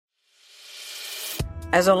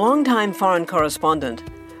As a longtime foreign correspondent,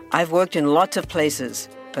 I've worked in lots of places,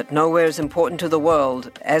 but nowhere as important to the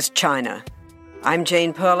world as China. I'm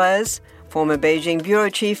Jane Perlez, former Beijing bureau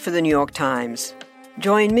chief for the New York Times.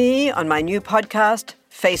 Join me on my new podcast,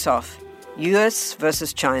 Face Off, US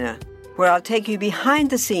versus China, where I'll take you behind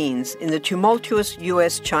the scenes in the tumultuous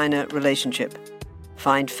US-China relationship.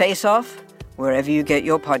 Find Face Off wherever you get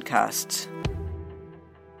your podcasts.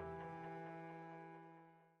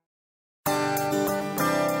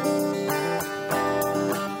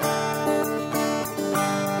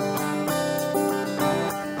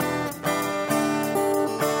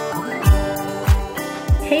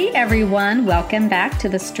 Hey everyone, welcome back to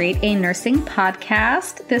the Straight A Nursing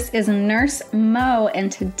Podcast. This is Nurse Mo, and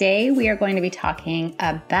today we are going to be talking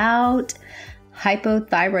about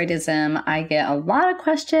hypothyroidism. I get a lot of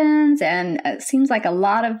questions, and it seems like a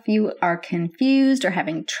lot of you are confused or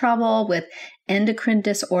having trouble with endocrine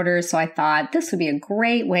disorders, so I thought this would be a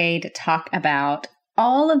great way to talk about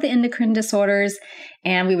all of the endocrine disorders,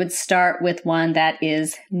 and we would start with one that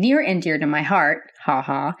is near and dear to my heart,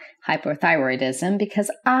 hypothyroidism, because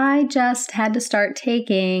I just had to start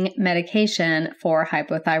taking medication for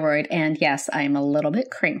hypothyroid, and yes, I am a little bit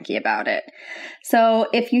cranky about it. So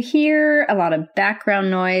if you hear a lot of background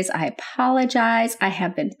noise, I apologize. I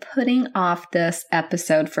have been putting off this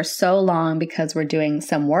episode for so long because we're doing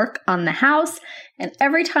some work on the house, and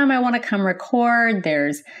every time I want to come record,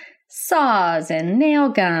 there's saws and nail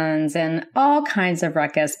guns and all kinds of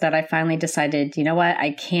ruckus, but I finally decided, you know what,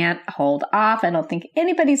 I can't hold off. I don't think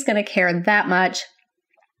anybody's going to care that much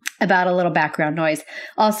about a little background noise.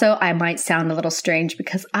 Also, I might sound a little strange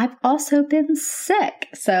because I've also been sick.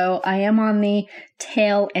 So I am on the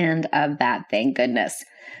tail end of that, thank goodness.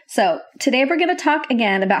 So today we're going to talk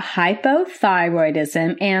again about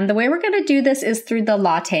hypothyroidism, and the way we're going to do this is through the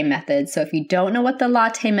latte method. So if you don't know what the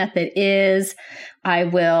latte method is, I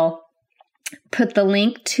will put the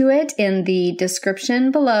link to it in the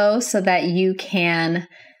description below so that you can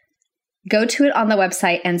go to it on the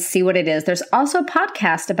website and see what it is. There's also a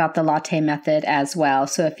podcast about the latte method as well.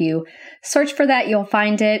 So if you search for that, you'll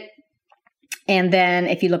find it. And then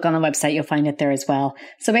if you look on the website, you'll find it there as well.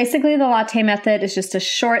 So basically, the latte method is just a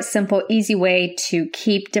short, simple, easy way to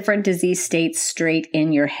keep different disease states straight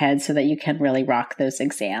in your head so that you can really rock those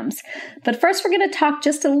exams. But first, we're going to talk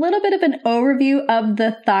just a little bit of an overview of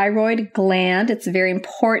the thyroid gland. It's a very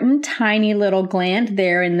important, tiny little gland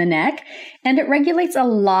there in the neck, and it regulates a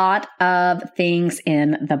lot of things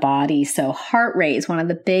in the body. So heart rate is one of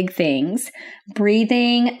the big things,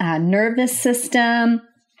 breathing, nervous system,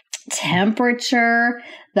 temperature.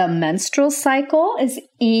 The menstrual cycle is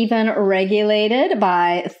even regulated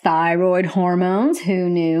by thyroid hormones. Who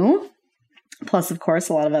knew? Plus, of course,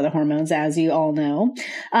 a lot of other hormones, as you all know.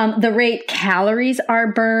 The rate calories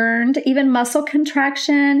are burned, even muscle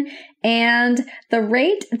contraction, and the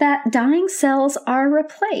rate that dying cells are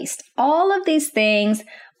replaced. All of these things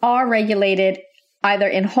are regulated either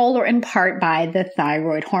in whole or in part by the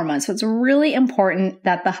thyroid hormone. So it's really important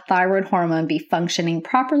that the thyroid hormone be functioning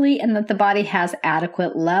properly and that the body has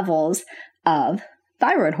adequate levels of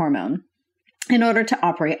thyroid hormone in order to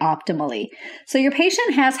operate optimally. So your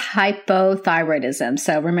patient has hypothyroidism.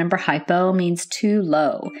 So remember, hypo means too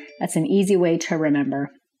low. That's an easy way to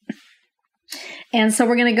remember. And so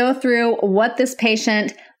we're going to go through what this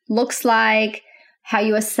patient looks like, how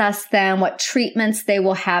you assess them, what treatments they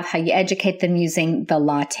will have, how you educate them using the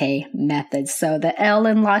latte method. So the L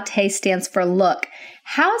in latte stands for look.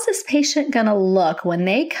 How is this patient going to look when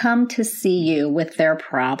they come to see you with their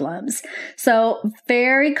problems? So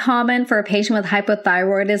very common for a patient with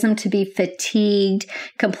hypothyroidism to be fatigued,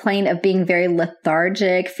 complain of being very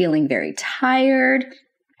lethargic, feeling very tired.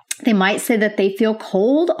 They might say that they feel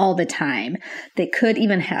cold all the time. They could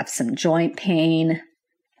even have some joint pain.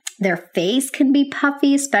 Their face can be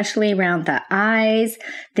puffy, especially around the eyes.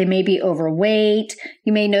 They may be overweight.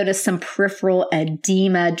 You may notice some peripheral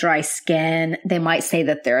edema, dry skin. They might say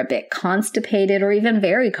that they're a bit constipated or even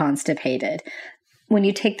very constipated. When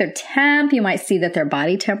you take their temp, you might see that their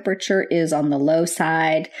body temperature is on the low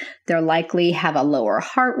side. They'll likely have a lower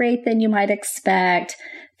heart rate than you might expect.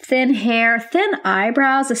 Thin hair, thin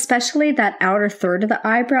eyebrows, especially that outer third of the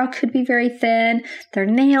eyebrow could be very thin. Their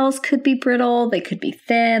nails could be brittle. They could be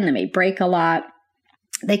thin. They may break a lot.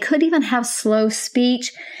 They could even have slow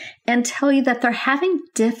speech and tell you that they're having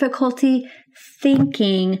difficulty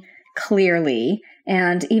thinking clearly.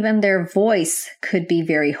 And even their voice could be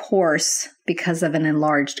very hoarse because of an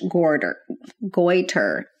enlarged goiter.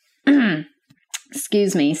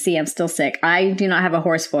 Excuse me. See, I'm still sick. I do not have a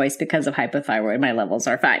hoarse voice because of hypothyroid. My levels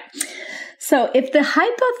are fine. So if the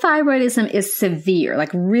hypothyroidism is severe,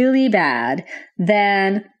 like really bad,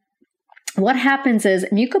 then what happens is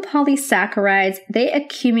mucopolysaccharides, they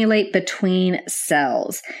accumulate between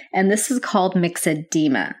cells, and this is called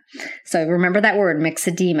myxedema. So remember that word,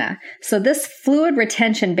 myxedema. So this fluid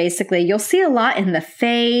retention, basically, you'll see a lot in the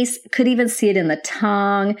face, could even see it in the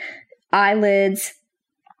tongue, eyelids.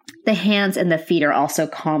 The hands and the feet are also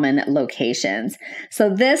common locations.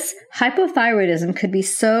 So this hypothyroidism could be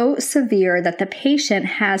so severe that the patient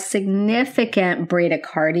has significant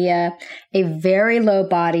bradycardia, a very low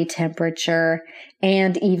body temperature,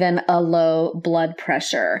 and even a low blood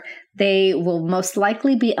pressure. They will most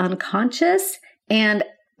likely be unconscious and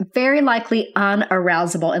very likely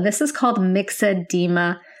unarousable. And this is called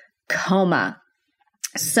myxedema coma.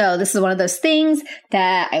 So this is one of those things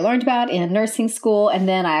that I learned about in nursing school. And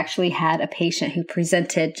then I actually had a patient who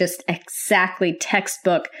presented just exactly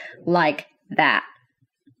textbook like that.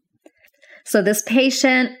 So this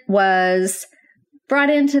patient was brought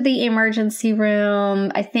into the emergency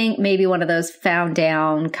room. I think maybe one of those found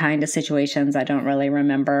down kind of situations. I don't really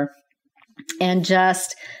remember. And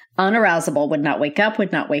just unarousable, would not wake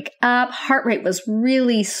up. Heart rate was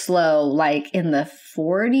really slow, like in the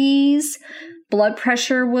 40s. Blood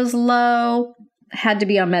pressure was low, had to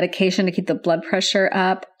be on medication to keep the blood pressure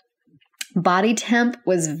up. Body temp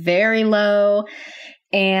was very low.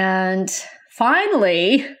 And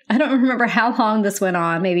finally, I don't remember how long this went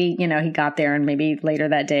on. Maybe, he got there and maybe later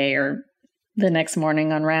that day or the next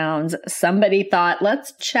morning on rounds, somebody thought,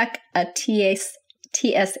 let's check a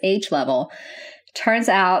TSH level. Turns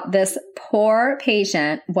out this poor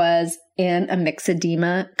patient was in a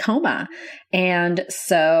myxedema coma, and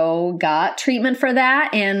so got treatment for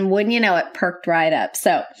that, and wouldn't you know it, perked right up.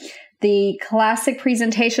 So the classic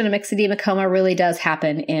presentation of myxedema coma really does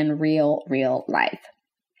happen in real life.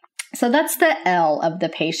 So that's the L of the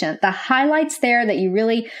patient. The highlights there that you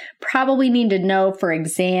really probably need to know for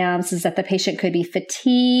exams is that the patient could be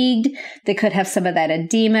fatigued. They could have some of that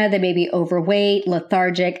edema. They may be overweight,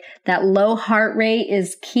 lethargic. That low heart rate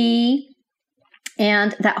is key.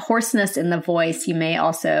 And that hoarseness in the voice, you may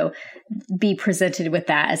also be presented with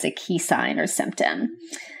that as a key sign or symptom.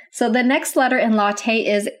 So the next letter in latte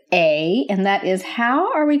is A, and that is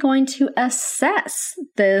how are we going to assess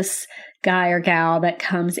this guy or gal that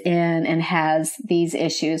comes in and has these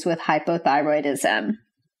issues with hypothyroidism?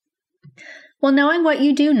 Well, knowing what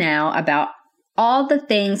you do now about all the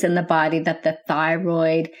things in the body that the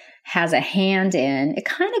thyroid has a hand in, it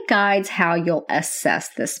kind of guides how you'll assess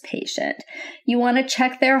this patient. You want to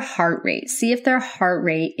check their heart rate, see if their heart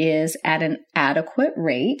rate is at an adequate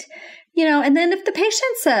rate. And then if the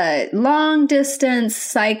patient's a long distance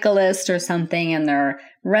cyclist or something and their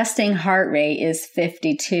resting heart rate is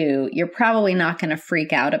 52, you're probably not going to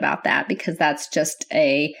freak out about that because that's just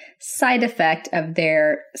a side effect of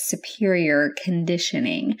their superior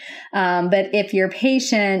conditioning. But if your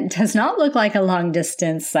patient does not look like a long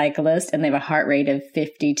distance cyclist and they have a heart rate of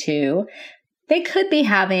 52, they could be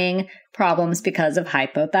having problems because of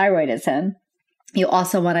hypothyroidism. You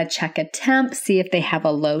also want to check a temp, see if they have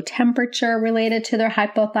a low temperature related to their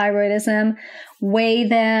hypothyroidism, weigh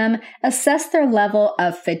them, assess their level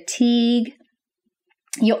of fatigue.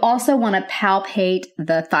 You also want to palpate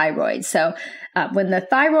the thyroid. So when the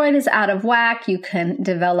thyroid is out of whack, you can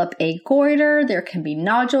develop a goiter. There can be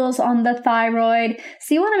nodules on the thyroid.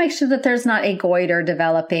 So you want to make sure that there's not a goiter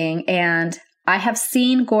developing. And I have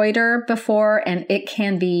seen goiter before, and it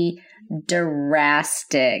can be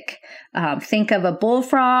drastic. Think of a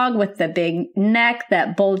bullfrog with the big neck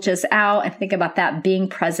that bulges out, and think about that being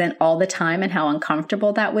present all the time and how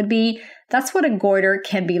uncomfortable that would be. That's what a goiter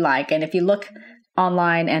can be like. And if you look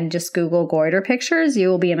online and just Google goiter pictures, you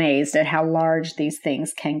will be amazed at how large these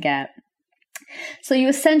things can get. So you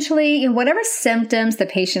essentially, whatever symptoms the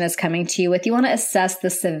patient is coming to you with, you want to assess the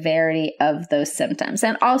severity of those symptoms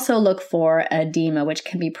and also look for edema, which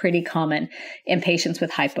can be pretty common in patients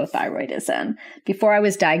with hypothyroidism. Before I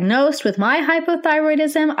was diagnosed with my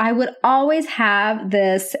hypothyroidism, I would always have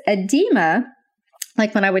this edema.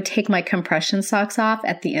 Like when I would take my compression socks off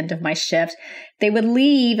at the end of my shift, they would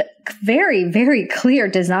leave very, very clear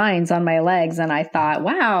designs on my legs. And I thought,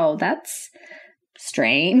 wow, that's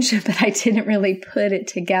strange, but I didn't really put it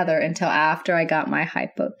together until after I got my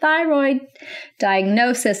hypothyroid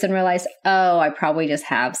diagnosis and realized, oh, I probably just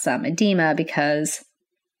have some edema because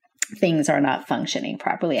things are not functioning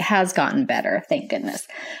properly. It has gotten better, thank goodness.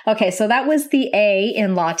 Okay, so that was the A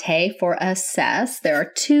in latte for assess. There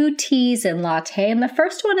are 2 T's in latte, and the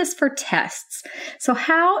first one is for tests. So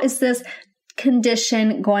how is this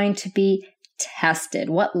condition going to be tested?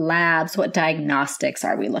 What labs, what diagnostics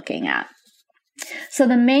are we looking at? So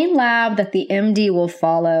the main lab that the MD will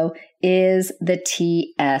follow is the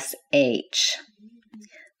TSH.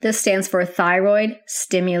 This stands for thyroid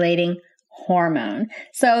stimulating hormone.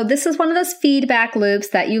 So this is one of those feedback loops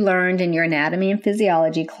that you learned in your anatomy and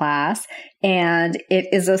physiology class. And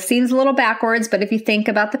seems a little backwards, but if you think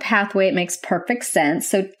about the pathway, it makes perfect sense.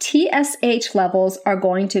 So TSH levels are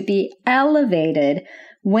going to be elevated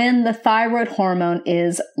when the thyroid hormone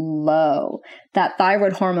is low. That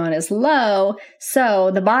thyroid hormone is low,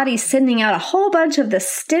 so the body's sending out a whole bunch of the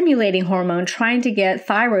stimulating hormone trying to get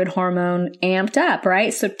thyroid hormone amped up,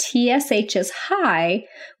 right? So TSH is high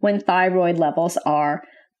when thyroid levels are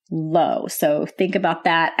low. So think about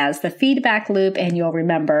that as the feedback loop, and you'll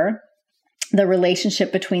remember the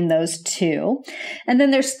relationship between those two. And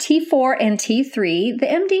then there's T4 and T3. The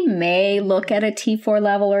MD may look at a T4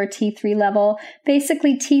 level or a T3 level.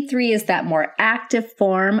 Basically, T3 is that more active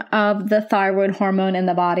form of the thyroid hormone in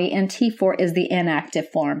the body, and T4 is the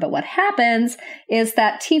inactive form. But what happens is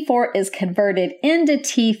that T4 is converted into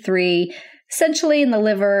T3, essentially in the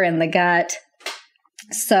liver and the gut.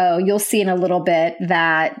 So you'll see in a little bit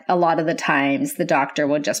that a lot of the times the doctor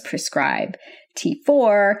will just prescribe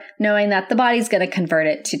T4, knowing that the body's going to convert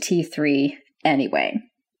it to T3 anyway.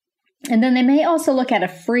 And then they may also look at a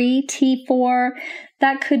free T4.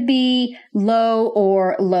 That could be low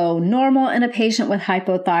or low normal in a patient with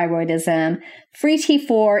hypothyroidism. Free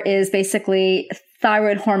T4 is basically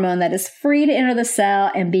thyroid hormone that is free to enter the cell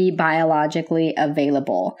and be biologically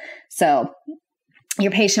available. So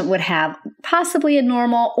your patient would have possibly a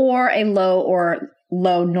normal or a low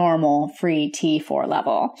normal free T4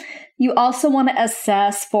 level. You also want to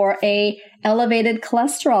assess for a elevated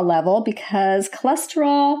cholesterol level, because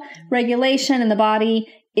cholesterol regulation in the body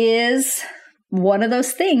is one of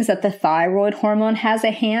those things that the thyroid hormone has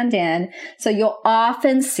a hand in. So you'll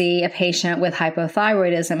often see a patient with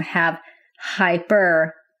hypothyroidism have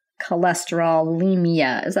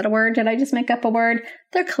hypercholesterolemia. Is that a word? Did I just make up a word?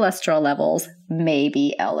 Their cholesterol levels may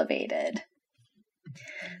be elevated.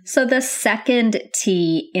 So the second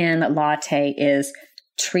T in latte is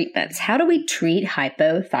treatments. How do we treat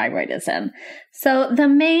hypothyroidism? So the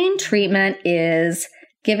main treatment is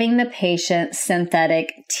giving the patient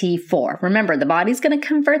synthetic T4. Remember, the body's going to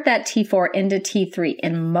convert that T4 into T3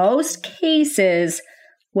 in most cases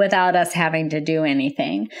without us having to do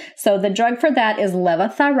anything. So the drug for that is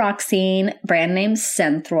levothyroxine, brand name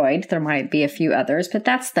Synthroid. There might be a few others, but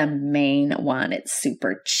that's the main one. It's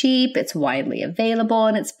super cheap, it's widely available,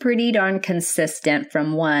 and it's pretty darn consistent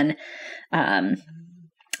from one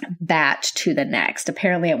batch to the next.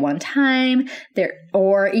 Apparently at one time,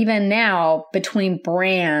 or even now, between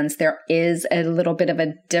brands, there is a little bit of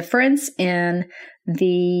a difference in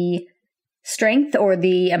the strength or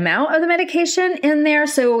the amount of the medication in there.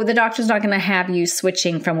 So the doctor's not going to have you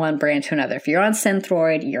switching from one brand to another. If you're on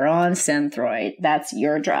Synthroid, you're on Synthroid. That's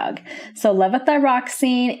your drug. So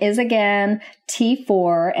levothyroxine is again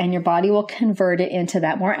T4, and your body will convert it into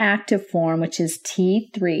that more active form, which is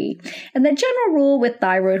T3. And the general rule with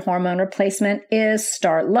thyroid hormone replacement is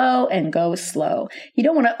start low and go slow. You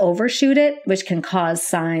don't want to overshoot it, which can cause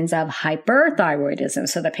signs of hyperthyroidism.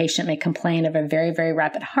 So the patient may complain of a very, very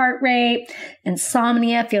rapid heart rate,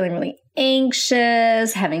 insomnia, feeling really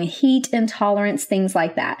anxious, having heat intolerance, things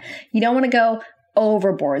like that. You don't want to go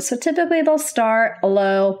overboard. So typically they'll start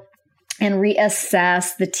low and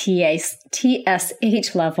reassess the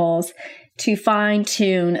TSH levels to fine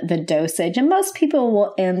tune the dosage. And most people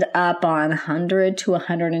will end up on 100 to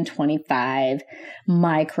 125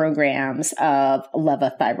 micrograms of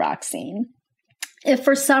levothyroxine. If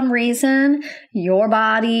for some reason your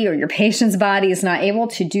body or your patient's body is not able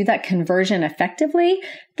to do that conversion effectively,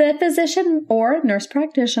 the physician or nurse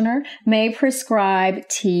practitioner may prescribe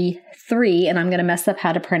T3, and I'm going to mess up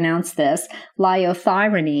how to pronounce this,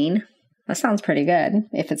 liothyronine. That sounds pretty good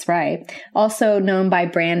if it's right. Also known by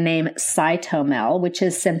brand name Cytomel, which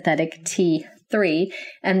is synthetic T3.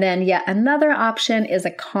 And then yet another option is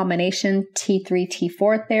a combination T3,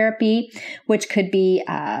 T4 therapy, which could be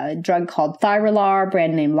a drug called Thyrolar,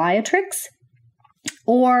 brand name Liotrix,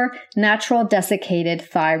 or natural desiccated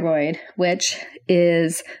thyroid, which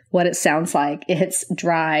is what it sounds like. It's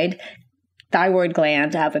dried thyroid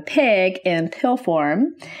gland of a pig in pill form.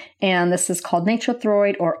 And this is called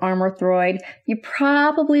Natrethroid or Armorthroid. You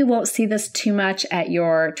probably won't see this too much at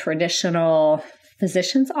your traditional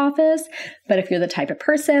physician's office, but if you're the type of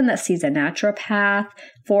person that sees a naturopath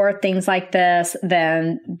for things like this,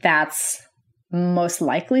 then that's most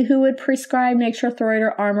likely who would prescribe Natrethroid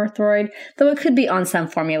or Armorthroid, though it could be on some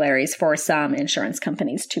formularies for some insurance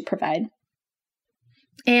companies to provide.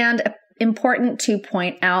 And important to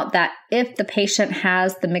point out that if the patient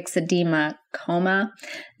has the myxedema coma,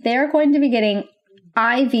 they're going to be getting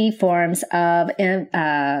IV forms of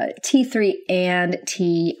T3 and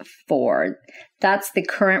T4. That's the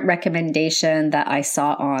current recommendation that I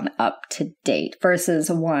saw on Up to Date versus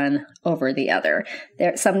one over the other.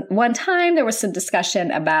 One time there was some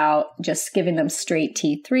discussion about just giving them straight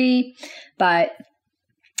T3, but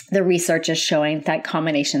the research is showing that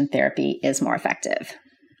combination therapy is more effective.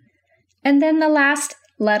 And then the last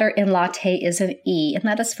letter in latte is an E, and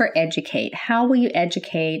that is for educate. How will you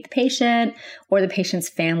educate the patient or the patient's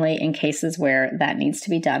family in cases where that needs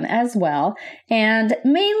to be done as well? And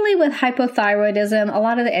mainly with hypothyroidism, a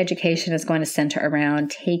lot of the education is going to center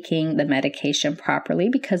around taking the medication properly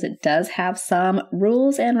because it does have some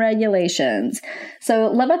rules and regulations. So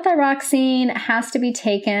levothyroxine has to be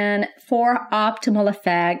taken for optimal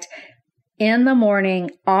effect in the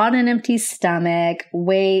morning on an empty stomach.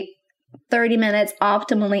 Wait 30 minutes,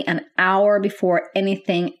 optimally an hour before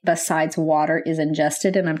anything besides water is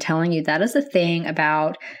ingested. And I'm telling you, that is the thing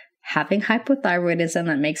about having hypothyroidism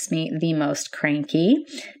that makes me the most cranky,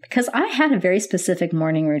 because I had a very specific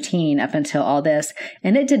morning routine up until all this,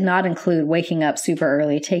 and it did not include waking up super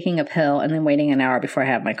early, taking a pill, and then waiting an hour before I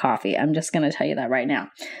have my coffee. I'm just going to tell you that right now.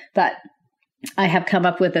 But I have come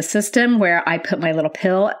up with a system where I put my little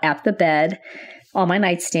pill at the bed on my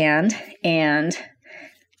nightstand, and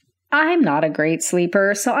I'm not a great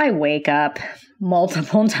sleeper, so I wake up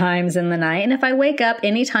multiple times in the night. And if I wake up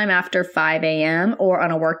anytime after 5 a.m. or on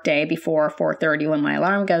a work day before 4:30 when my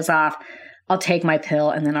alarm goes off, I'll take my pill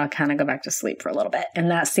and then I'll kind of go back to sleep for a little bit. And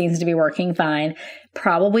that seems to be working fine.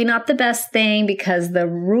 Probably not the best thing because the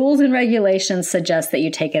rules and regulations suggest that you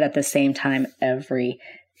take it at the same time every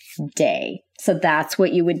day. So that's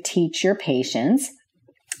what you would teach your patients.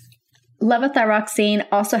 Levothyroxine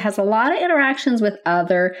also has a lot of interactions with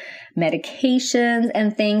other medications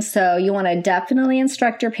and things. So you want to definitely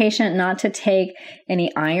instruct your patient not to take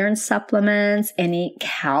any iron supplements, any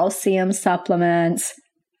calcium supplements,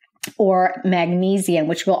 or magnesium,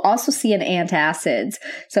 which we'll also see in antacids.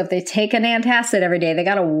 So if they take an antacid every day, they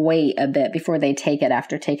got to wait a bit before they take it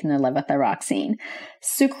after taking the levothyroxine.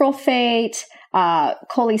 Sucralfate,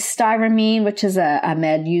 cholestyramine, which is a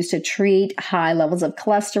med used to treat high levels of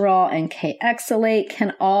cholesterol, and K-exolate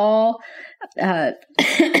can all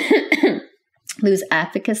lose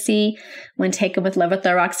efficacy when taken with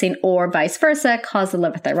levothyroxine, or vice versa, cause the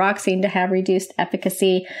levothyroxine to have reduced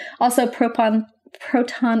efficacy. Also, proton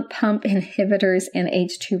pump inhibitors and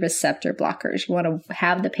H2 receptor blockers. You want to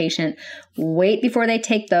have the patient wait before they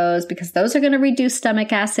take those because those are going to reduce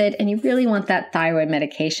stomach acid, and you really want that thyroid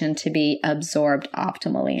medication to be absorbed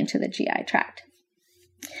optimally into the GI tract.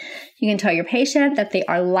 You can tell your patient that they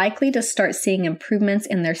are likely to start seeing improvements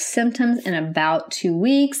in their symptoms in about 2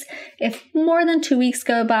 weeks. If more than 2 weeks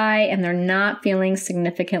go by and they're not feeling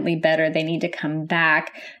significantly better, they need to come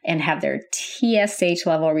back and have their TSH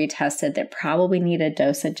level retested. They probably need a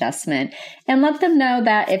dose adjustment, and let them know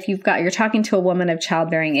that if you're talking to a woman of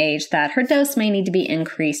childbearing age, that her dose may need to be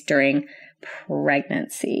increased during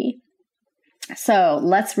pregnancy. So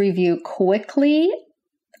let's review quickly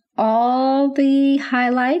all the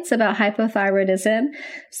highlights about hypothyroidism.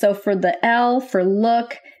 So for the L, for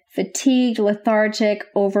look, fatigued, lethargic,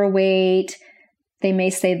 overweight, they may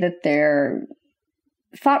say that their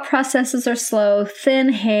thought processes are slow, thin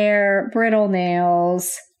hair, brittle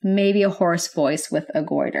nails, maybe a hoarse voice with a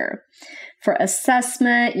goiter. For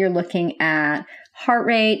assessment, you're looking at heart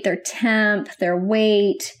rate, their temp, their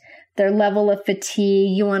weight, their level of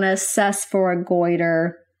fatigue. You want to assess for a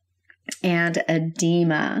goiter and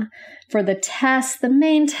edema. For the test, the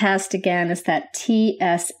main test again is that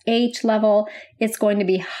TSH level. It's going to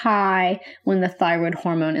be high when the thyroid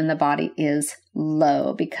hormone in the body is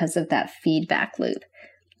low because of that feedback loop.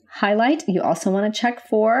 Highlight, you also want to check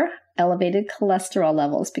for elevated cholesterol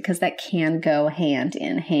levels because that can go hand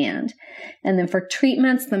in hand. And then for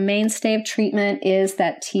treatments, the mainstay of treatment is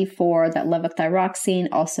that T4, that levothyroxine,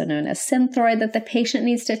 also known as Synthroid, that the patient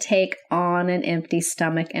needs to take on an empty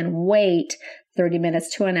stomach and wait 30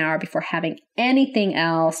 minutes to an hour before having anything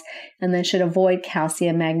else, and then should avoid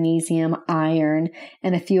calcium, magnesium, iron,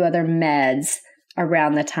 and a few other meds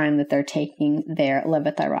around the time that they're taking their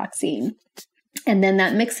levothyroxine. And then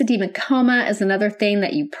that myxedema coma is another thing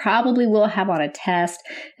that you probably will have on a test.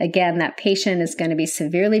 Again, that patient is going to be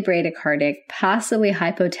severely bradycardic, possibly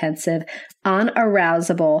hypotensive,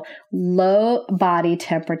 unarousable, low body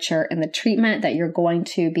temperature, and the treatment that you're going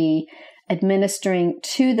to be administering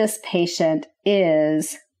to this patient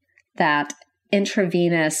is that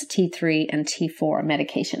intravenous T3 and T4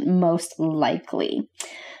 medication, most likely.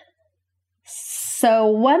 So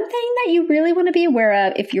one thing that you really want to be aware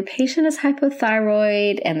of, if your patient is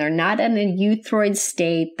hypothyroid and they're not in a euthyroid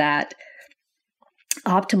state, that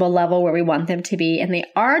optimal level where we want them to be, and they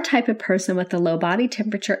are a type of person with a low body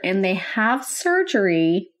temperature and they have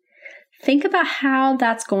surgery, think about how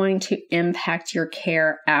that's going to impact your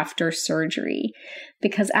care after surgery.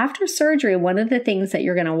 Because after surgery, one of the things that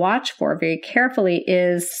you're going to watch for very carefully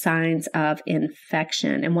is signs of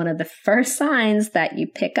infection. And one of the first signs that you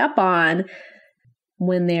pick up on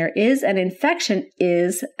when there is an infection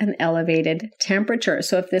is an elevated temperature.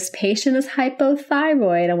 So if this patient is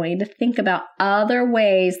hypothyroid, I want you to think about other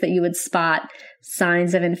ways that you would spot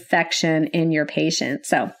signs of infection in your patient.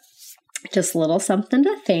 So just a little something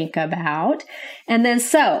to think about. And then,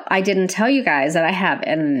 so I didn't tell you guys that I have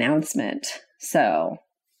an announcement. So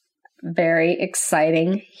very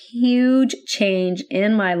exciting, huge change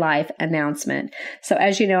in my life announcement. So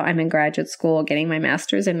as you know, I'm in graduate school getting my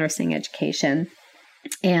master's in nursing education.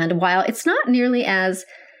 And while it's not nearly as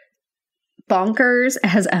bonkers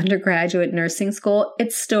as undergraduate nursing school,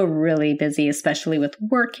 it's still really busy, especially with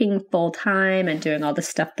working full time and doing all the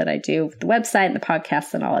stuff that I do with the website and the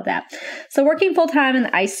podcast and all of that. So working full time in the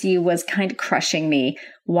ICU was kind of crushing me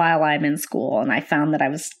while I'm in school. And I found that I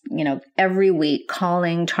was, every week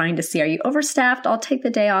calling, trying to see, are you overstaffed? I'll take the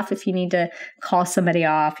day off if you need to call somebody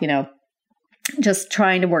off, just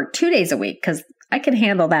trying to work 2 days a week because I can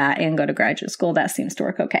handle that and go to graduate school. That seems to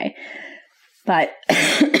work okay. But,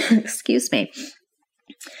 excuse me,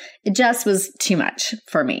 it just was too much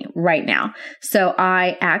for me right now. So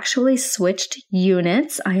I actually switched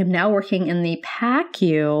units. I am now working in the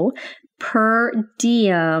PACU per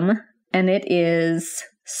diem, and it is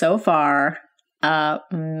so far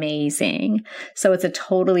amazing. So it's a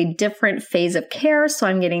totally different phase of care. So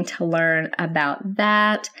I'm getting to learn about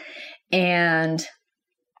that. And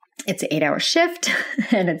it's an 8-hour shift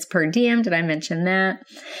and it's per diem. Did I mention that?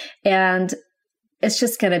 And it's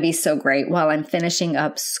just going to be so great while I'm finishing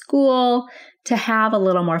up school to have a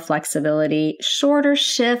little more flexibility, shorter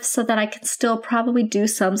shifts so that I can still probably do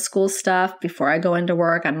some school stuff before I go into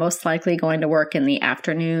work. I'm most likely going to work in the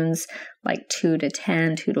afternoons, like 2 to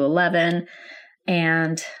 10, 2 to 11.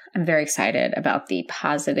 And I'm very excited about the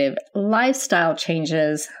positive lifestyle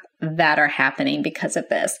changes that are happening because of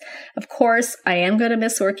this. Of course, I am going to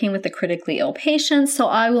miss working with the critically ill patients, so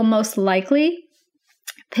I will most likely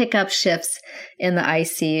pick up shifts in the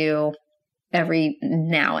ICU every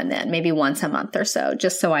now and then, maybe once a month or so,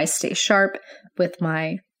 just so I stay sharp with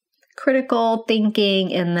my critical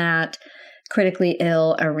thinking in that critically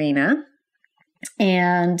ill arena.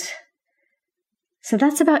 And so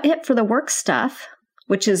that's about it for the work stuff,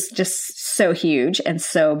 which is just so huge and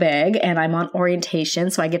so big. And I'm on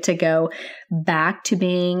orientation, so I get to go back to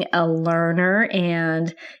being a learner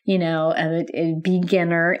and, a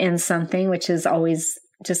beginner in something, which is always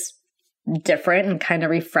just different and kind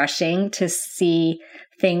of refreshing to see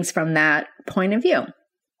things from that point of view.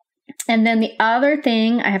 And then the other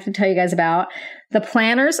thing I have to tell you guys about, the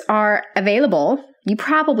planners are available. You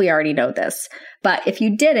probably already know this, but if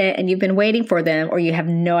you didn't and you've been waiting for them or you have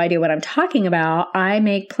no idea what I'm talking about, I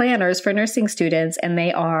make planners for nursing students and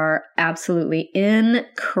they are absolutely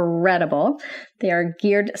incredible. They are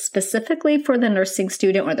geared specifically for the nursing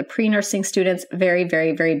student or the pre-nursing students. Very,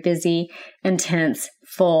 very, very busy, intense,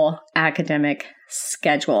 full academic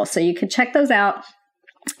schedule. So you can check those out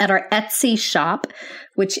at our Etsy shop,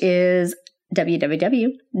 which is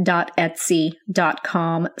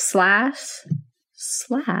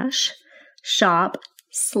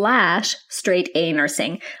www.etsy.com/shop/straight A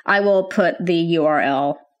nursing. I will put the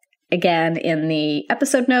URL again in the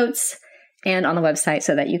episode notes and on the website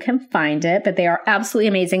so that you can find it, but they are absolutely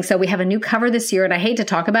amazing. So we have a new cover this year, and I hate to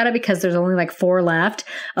talk about it because there's only like 4 left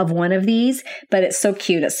of one of these, but it's so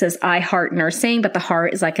cute. It says I Heart Nursing, but the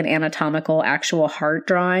heart is like an anatomical actual heart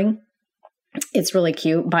drawing. It's really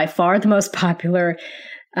cute. By far the most popular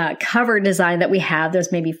cover design that we have.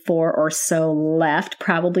 There's maybe 4 or so left,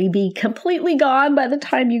 probably be completely gone by the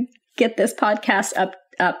time you get this podcast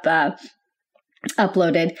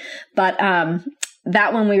uploaded. But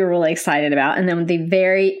that one we were really excited about. And then the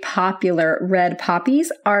very popular red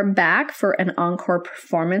poppies are back for an encore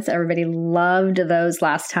performance. Everybody loved those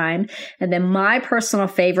last time. And then my personal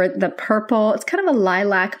favorite, the purple, it's kind of a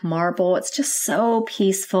lilac marble. It's just so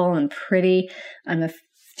peaceful and pretty. I'm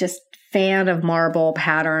just fan of marble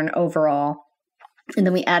pattern overall. And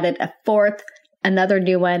then we added a 4th, another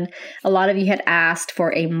new one. A lot of you had asked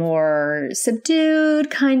for a more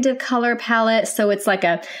subdued kind of color palette. So it's like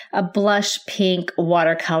a blush pink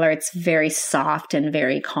watercolor. It's very soft and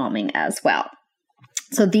very calming as well.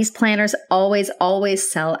 So these planners always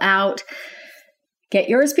sell out. Get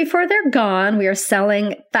yours before they're gone. We are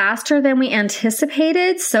selling faster than we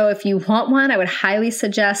anticipated. So if you want one, I would highly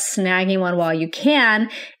suggest snagging one while you can,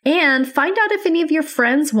 and find out if any of your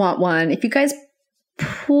friends want one. If you guys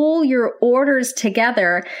pool your orders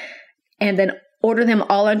together and then order them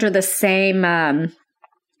all under the same,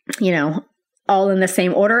 all in the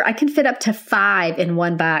same order, I can fit up to 5 in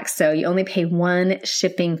one box. So you only pay 1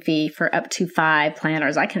 shipping fee for up to 5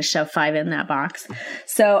 planners. I can shove 5 in that box.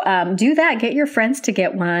 So do that. Get your friends to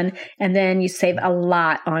get one, and then you save a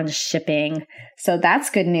lot on shipping. So that's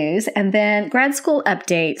good news. And then grad school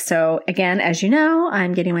update. So again, as you know,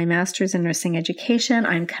 I'm getting my master's in nursing education.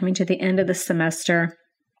 I'm coming to the end of the semester.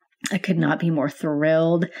 I could not be more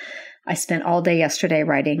thrilled. I spent all day yesterday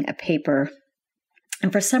writing a paper.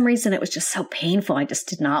 And for some reason, it was just so painful. I just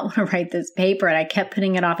did not want to write this paper, and I kept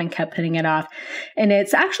putting it off and kept putting it off. And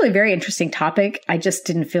it's actually a very interesting topic. I just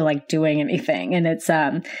didn't feel like doing anything. And it's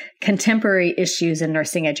contemporary issues in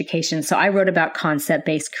nursing education. So I wrote about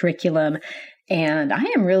concept-based curriculum, and I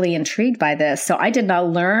am really intrigued by this. So I did not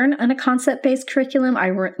learn on a concept-based curriculum.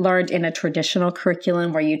 I learned in a traditional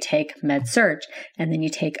curriculum where you take med surg, and then you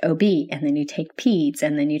take OB, and then you take peds,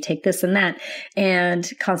 and then you take this and that. And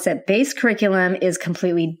concept-based curriculum is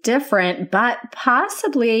completely different, but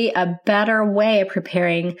possibly a better way of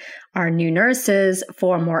preparing our new nurses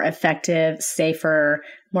for more effective, safer,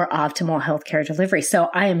 more optimal healthcare delivery. So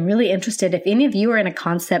I am really interested. If any of you are in a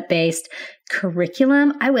concept-based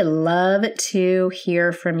curriculum, I would love to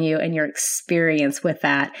hear from you and your experience with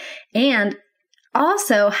that. And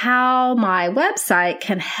also how my website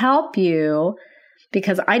can help you,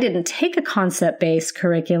 because I didn't take a concept-based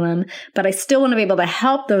curriculum, but I still want to be able to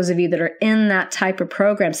help those of you that are in that type of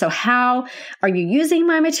program. So how are you using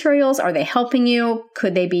my materials? Are they helping you?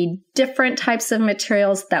 Could they be different types of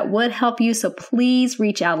materials that would help you? So please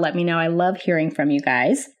reach out. Let me know. I love hearing from you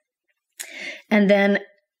guys. And then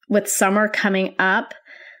with summer coming up,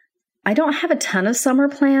 I don't have a ton of summer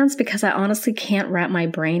plans because I honestly can't wrap my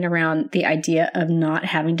brain around the idea of not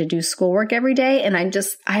having to do schoolwork every day. And I'm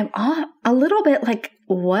a little bit like,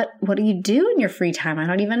 what do you do in your free time? I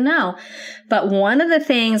don't even know. But one of the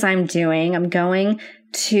things I'm doing, I'm going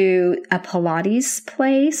to a Pilates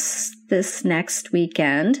place this next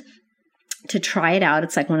weekend to try it out.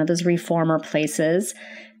 It's like one of those reformer places.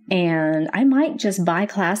 And I might just buy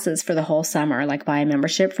classes for the whole summer, like buy a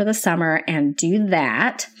membership for the summer and do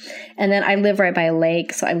that. And then I live right by a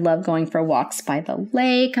lake, so I love going for walks by the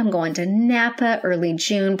lake. I'm going to Napa early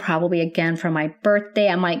June, probably again for my birthday.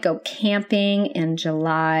 I might go camping in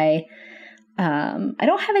July. I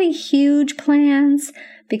don't have any huge plans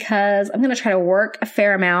because I'm going to try to work a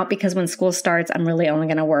fair amount, because when school starts, I'm really only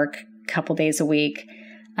going to work a couple days a week.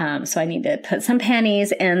 So I need to put some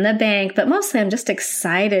pennies in the bank, but mostly I'm just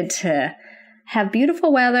excited to have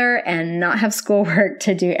beautiful weather and not have schoolwork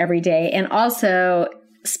to do every day, and also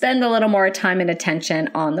spend a little more time and attention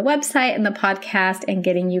on the website and the podcast and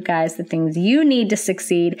getting you guys the things you need to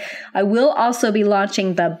succeed. I will also be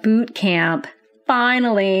launching the boot camp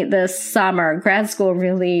finally this summer. Grad school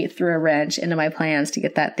really threw a wrench into my plans to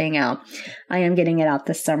get that thing out. I am getting it out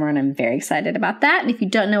this summer, and I'm very excited about that. And if you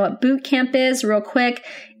don't know what boot camp is, real quick,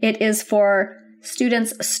 it is for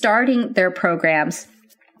students starting their programs.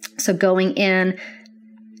 So going in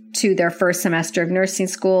to their first semester of nursing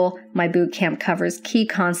school, my boot camp covers key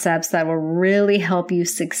concepts that will really help you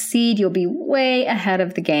succeed. You'll be way ahead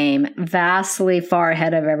of the game, vastly far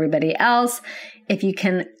ahead of everybody else, if you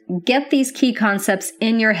can get these key concepts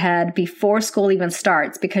in your head before school even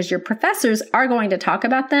starts, because your professors are going to talk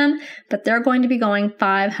about them, but they're going to be going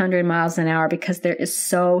 500 miles an hour because there is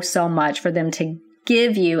so much for them to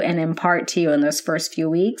give you and impart to you in those first few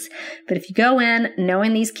weeks. But if you go in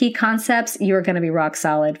knowing these key concepts, you're going to be rock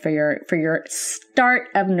solid for your start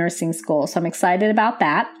of nursing school. So I'm excited about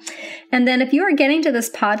that. And then if you are getting to this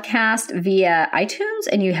podcast via iTunes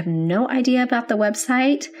and you have no idea about the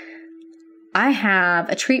website, I have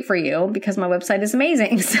a treat for you because my website is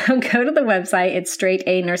amazing. So go to the website. It's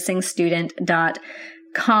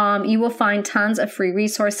straightanursingstudent.com. You will find tons of free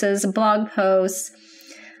resources, blog posts,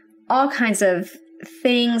 all kinds of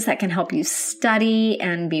things that can help you study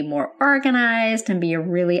and be more organized and be a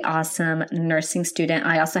really awesome nursing student.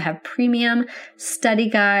 I also have premium study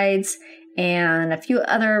guides and a few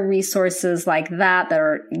other resources like that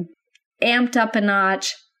are amped up a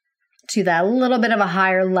notch to that little bit of a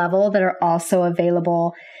higher level that are also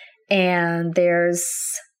available. And there's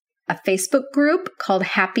a Facebook group called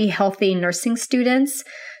Happy Healthy Nursing Students.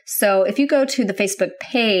 So if you go to the Facebook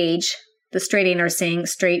page, the Straight A Nursing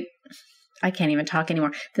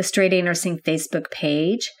Facebook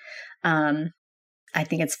page, I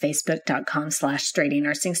think it's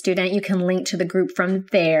facebook.com/straightanursing student. You can link to the group from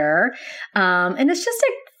there. And it's just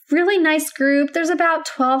a really nice group. There's about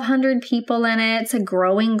 1,200 people in it. It's a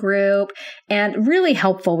growing group and really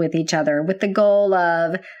helpful with each other with the goal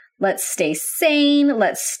of let's stay sane,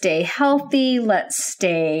 let's stay healthy, let's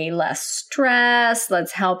stay less stressed,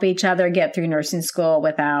 let's help each other get through nursing school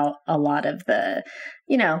without a lot of the,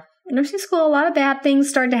 nursing school, a lot of bad things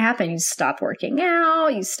start to happen. You stop working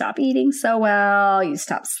out, you stop eating so well, you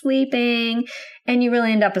stop sleeping, and you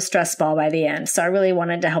really end up a stress ball by the end. So I really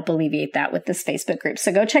wanted to help alleviate that with this Facebook group.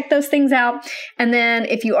 So go check those things out. And then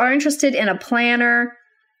if you are interested in a planner,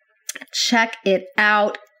 check it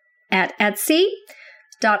out at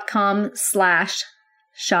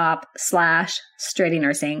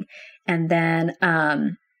etsy.com/shop/straightanursing. And then,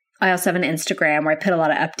 I also have an Instagram where I put a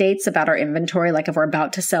lot of updates about our inventory, like if we're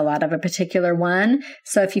about to sell out of a particular one.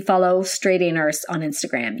 So if you follow Straight A Nurse on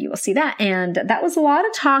Instagram, you will see that. And that was a lot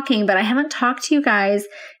of talking, but I haven't talked to you guys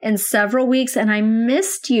in several weeks and I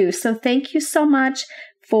missed you. So thank you so much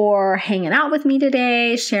for hanging out with me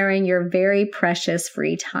today, sharing your very precious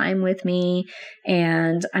free time with me.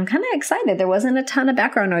 And I'm kind of excited. There wasn't a ton of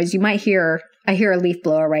background noise. I hear a leaf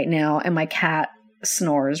blower right now and my cat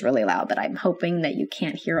snores really loud, but I'm hoping that you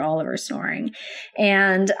can't hear all of her snoring.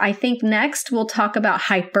 And I think next we'll talk about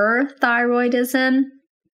hyperthyroidism.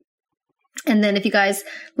 And then if you guys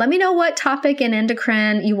let me know what topic in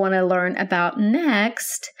endocrine you want to learn about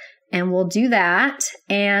next, and we'll do that.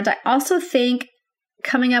 And I also think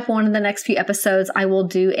coming up one of the next few episodes, I will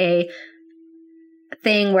do a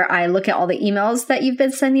thing where I look at all the emails that you've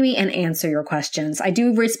been sending me and answer your questions. I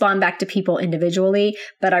do respond back to people individually,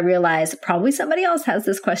 but I realize probably somebody else has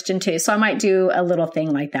this question too. So I might do a little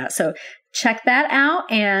thing like that. So check that out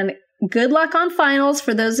and good luck on finals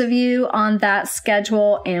for those of you on that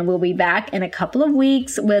schedule. And we'll be back in a couple of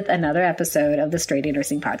weeks with another episode of the Straight A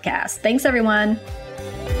Nursing Podcast. Thanks, everyone.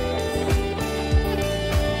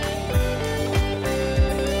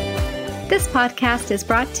 This podcast is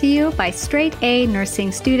brought to you by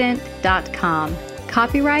straightanursingstudent.com.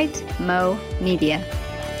 Copyright Mo Media.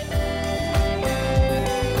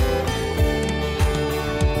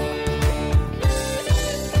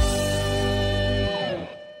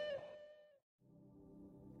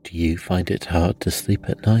 Do you find it hard to sleep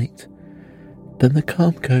at night? Then the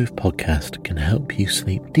Calm Cove podcast can help you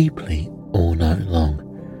sleep deeply all night long.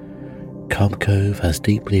 Calm Cove has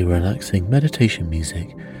deeply relaxing meditation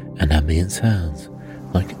music and ambient sounds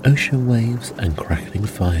like ocean waves and crackling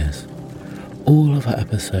fires. All of our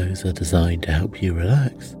episodes are designed to help you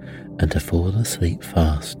relax and to fall asleep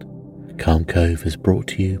fast. Calm Cove is brought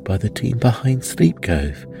to you by the team behind Sleep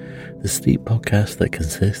Cove, the sleep podcast that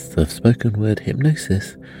consists of spoken word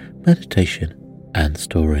hypnosis, meditation, and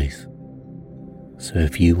stories. So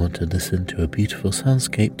if you want to listen to a beautiful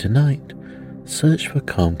soundscape tonight, search for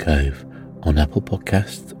Calm Cove on Apple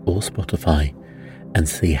Podcasts or Spotify and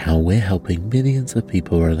see how we're helping millions of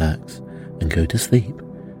people relax and go to sleep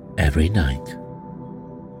every night.